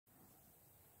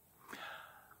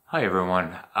Hi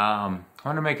everyone. I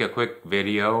want to make a quick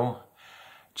video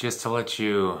just to let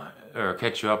you or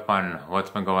catch you up on what's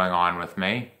been going on with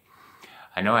me.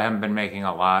 I know I haven't been making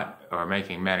a lot or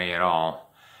making many at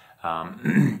all.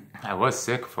 I was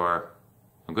sick for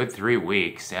a good 3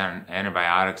 weeks and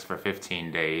antibiotics for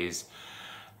 15 days.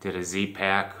 Did a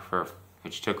Z-Pack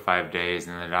which took 5 days,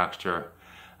 and the doctor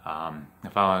the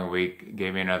following week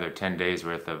gave me another 10 days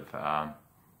worth of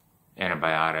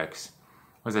antibiotics.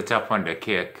 It was a tough one to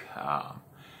kick,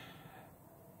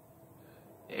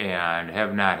 and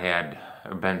have not had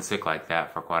or been sick like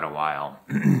that for quite a while.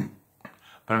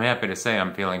 But I'm happy to say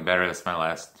I'm feeling better. This is my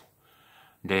last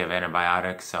day of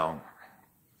antibiotics, so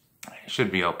it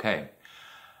should be okay.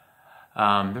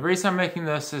 The reason I'm making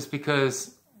this is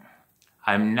because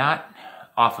I'm not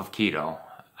off of keto.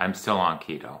 I'm still on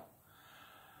keto.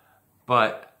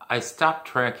 But I stopped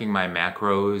tracking my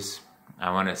macros,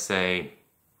 I want to say,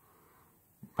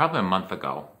 probably a month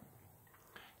ago,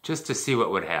 just to see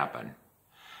what would happen.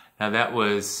 Now that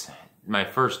was my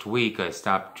first week I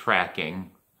stopped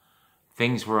tracking.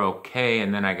 Things were okay,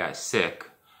 and then I got sick,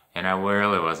 and I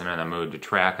really wasn't in the mood to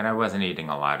track, and I wasn't eating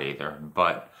a lot either,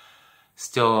 but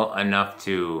still enough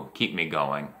to keep me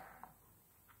going.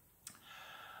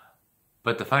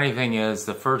 But the funny thing is,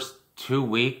 the first 2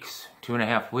 weeks,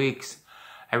 2.5 weeks,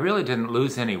 I really didn't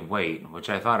lose any weight, which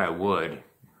I thought I would,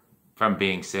 from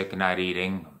being sick and not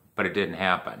eating, but it didn't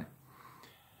happen.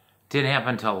 Didn't happen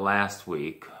until last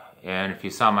week, and if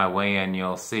you saw my weigh-in,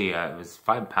 you'll see I was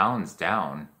 5 pounds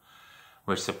down,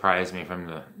 which surprised me from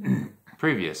the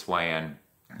previous weigh-in,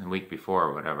 the week before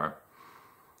or whatever.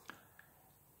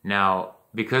 Now,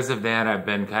 because of that, I've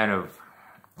been kind of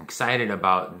excited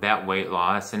about that weight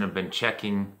loss, and have been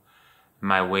checking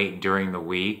my weight during the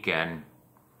week, and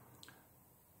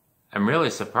I'm really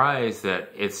surprised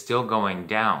that it's still going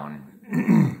down.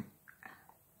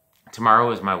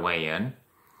 Tomorrow is my weigh-in,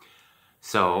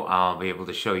 so I'll be able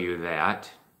to show you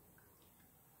that.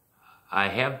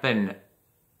 The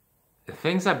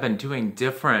things I've been doing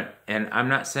different, and I'm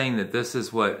not saying that this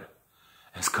is what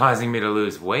is causing me to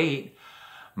lose weight,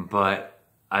 but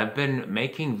I've been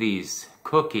making these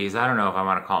cookies. I don't know if I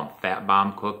want to call them fat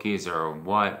bomb cookies or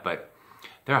what, but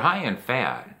they're high in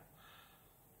fat.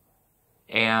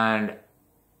 And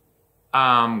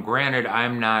granted,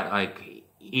 I'm not like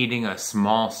eating a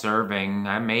small serving.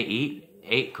 I may eat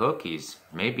 8 cookies,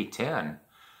 maybe 10.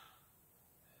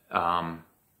 And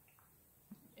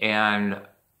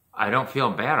I don't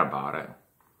feel bad about it.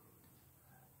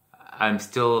 I'm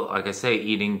still, like I say,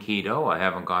 eating keto. I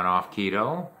haven't gone off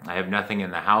keto. I have nothing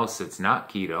in the house that's not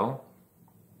keto.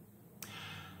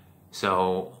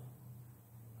 So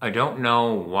I don't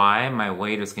know why my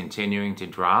weight is continuing to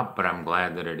drop, but I'm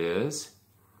glad that it is.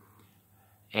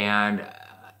 And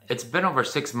it's been over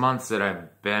 6 months that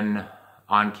I've been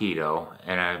on keto,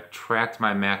 and I've tracked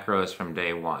my macros from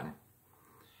day one.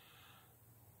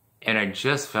 And I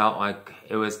just felt like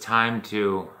it was time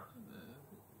to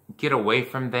get away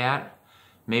from that,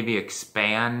 maybe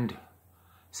expand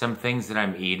some things that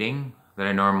I'm eating that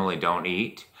I normally don't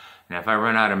eat. And if I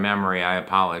run out of memory, I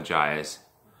apologize.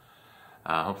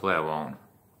 Hopefully I won't.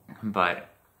 But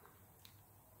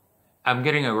I'm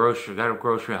getting got a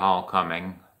grocery haul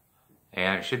coming,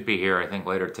 and it should be here, I think,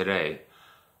 later today.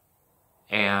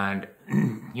 And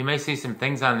you may see some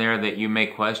things on there that you may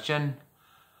question,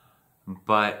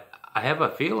 but I have a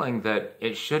feeling that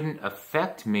it shouldn't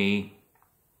affect me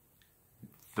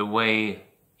the way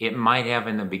it might have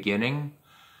in the beginning,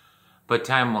 but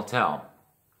time will tell.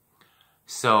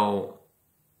 So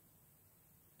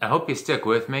I hope you stick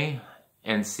with me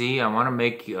and see. I want to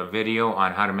make a video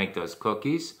on how to make those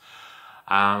cookies.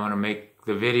 I want to make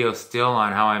the video still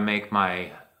on how I make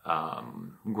my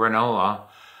granola.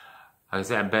 Like I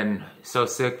said, I've been so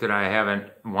sick that I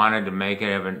haven't wanted to make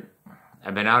it.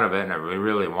 I've been out of it, and I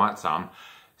really want some.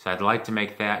 So I'd like to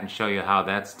make that and show you how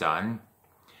that's done.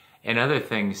 And other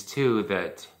things too,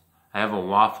 that I have a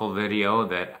waffle video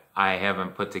that I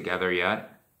haven't put together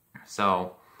yet.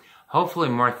 So hopefully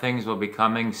more things will be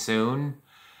coming soon,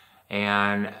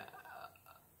 and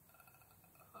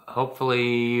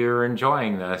hopefully you're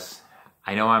enjoying this.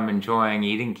 I know I'm enjoying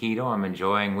eating keto. I'm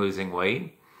enjoying losing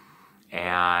weight.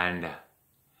 And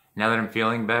now that I'm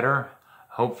feeling better,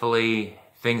 hopefully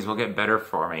things will get better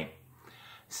for me.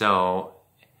 So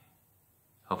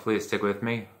hopefully you stick with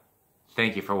me.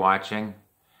 Thank you for watching,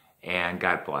 and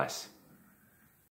God bless.